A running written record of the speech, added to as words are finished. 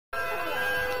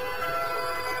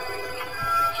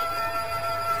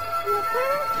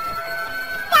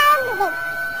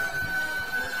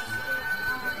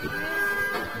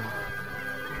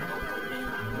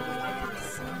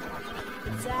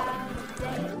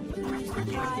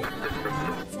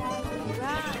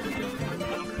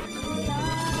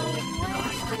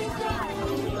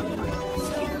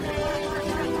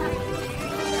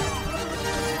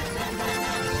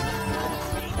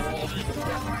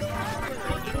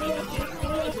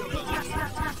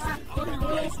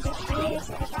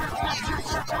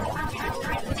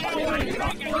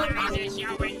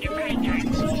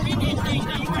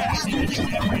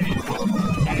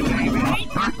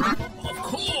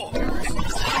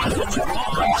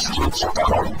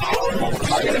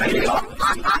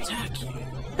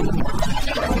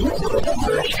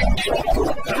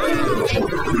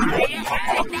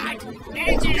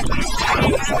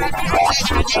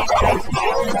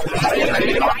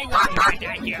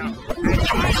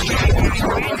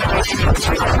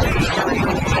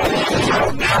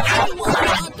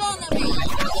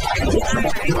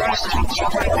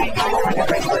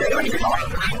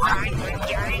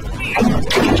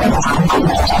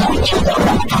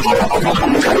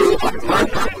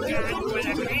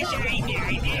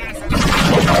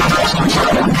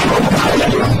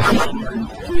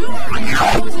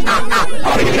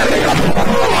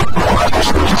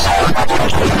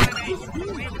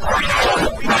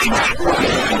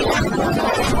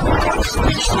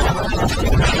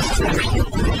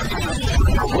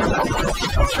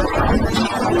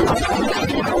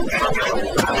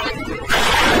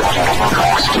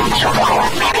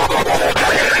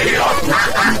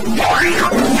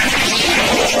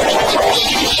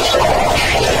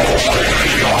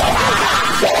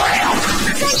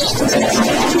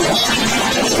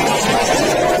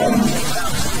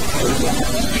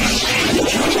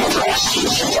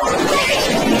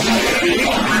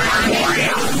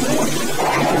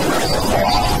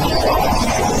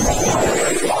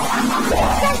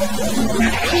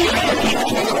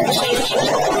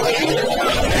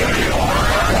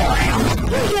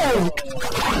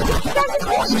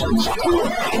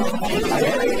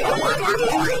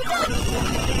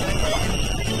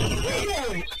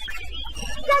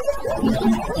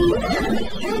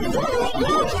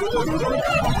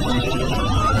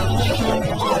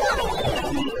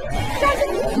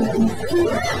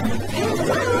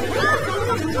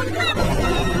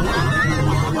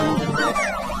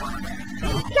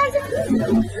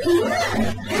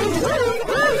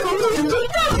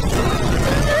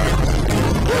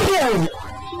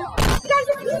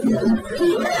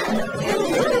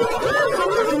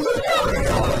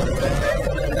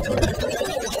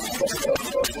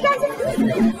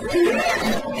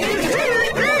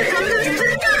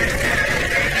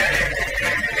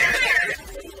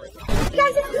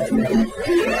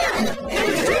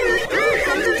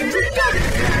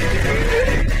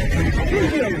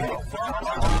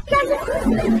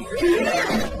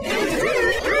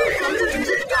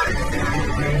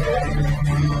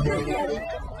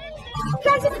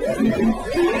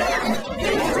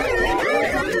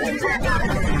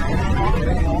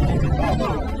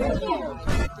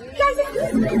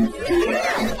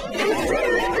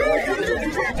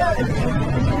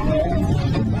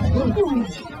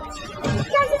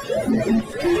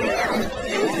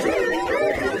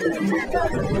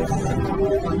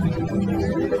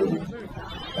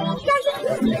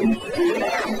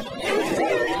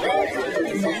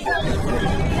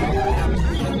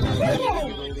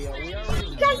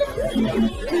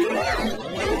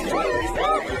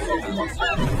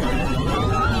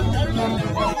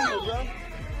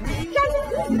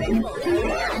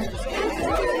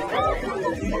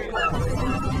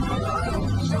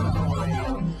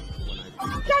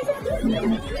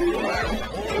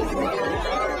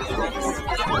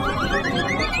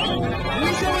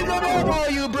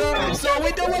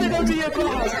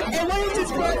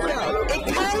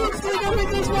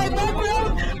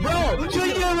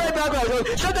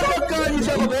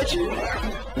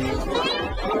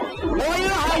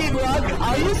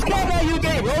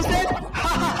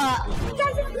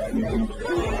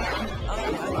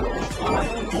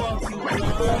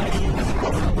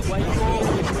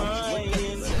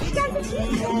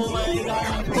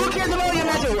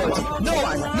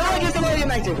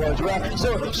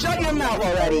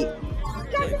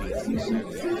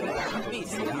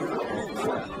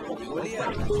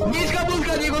Miska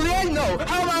Muska Nigulian? No.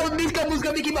 How about Miska Muska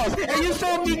a Mickey Mouse, and you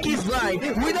saw Mickey's line.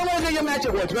 We don't want to get your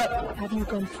magic words, bro. Have you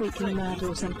gone freaking mad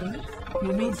or something?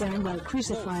 You mean damn well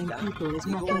crucifying people is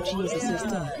mocking Jesus'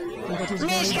 death. And that is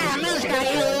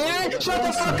Shut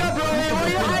the fuck up, bro. Why are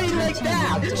you hiding like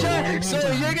that? So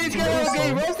you're gonna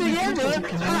get roasted again, dude?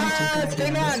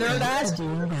 Stay on, no, that's...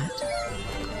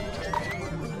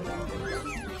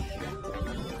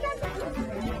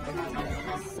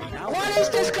 What is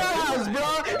this clubhouse,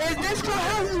 bro? Is this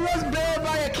clubhouse was built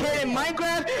by a kid in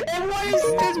Minecraft? And what is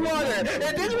this water?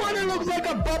 If this water looks like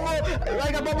a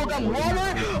bubble gum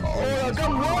water, or a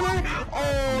gum water,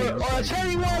 or a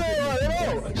cherry water, or I don't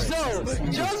know. So,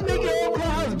 just make your own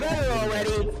clubhouse better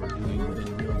already.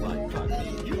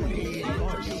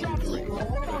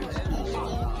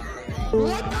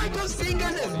 What type of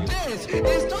singers is this?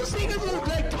 Is those singers look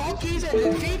like talkies and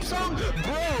a theme song?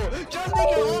 Bro, just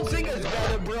make your own singers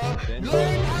better, bro.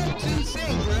 Learn how to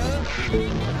sing,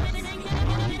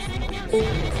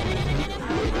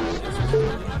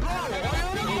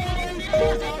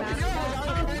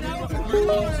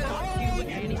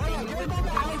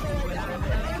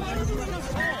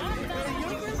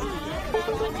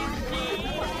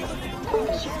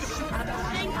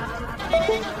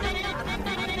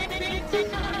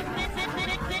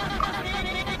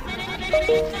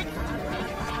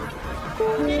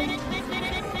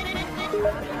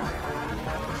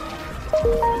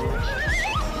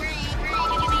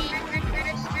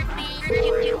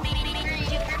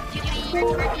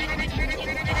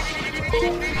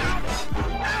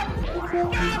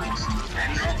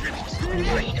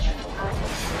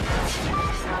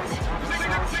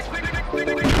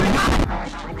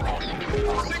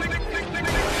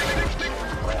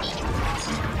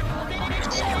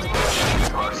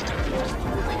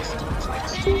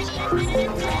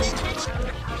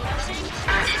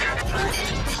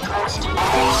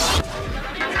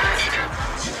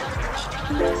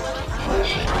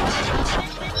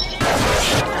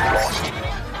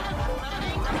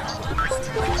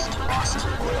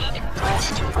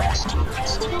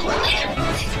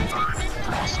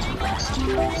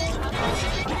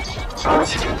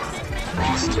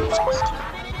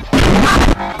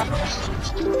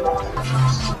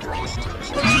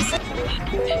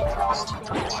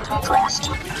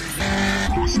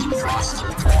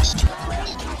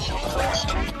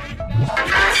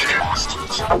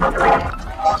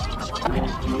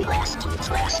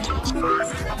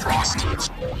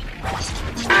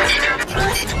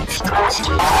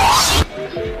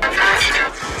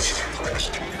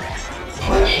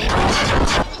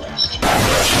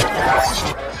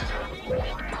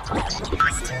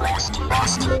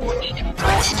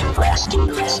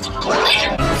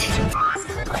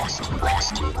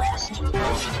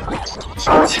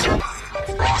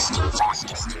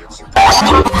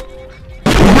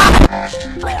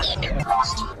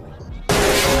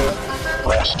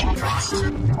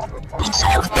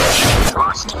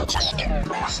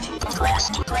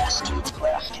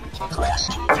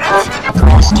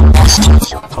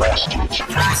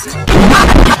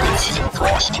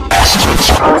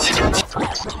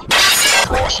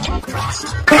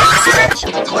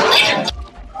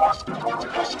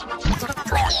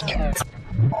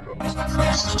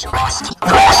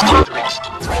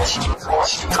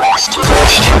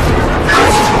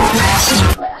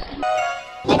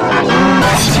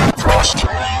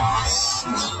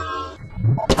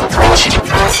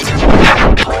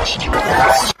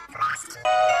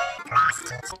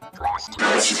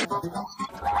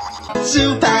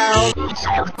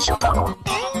 Csupo.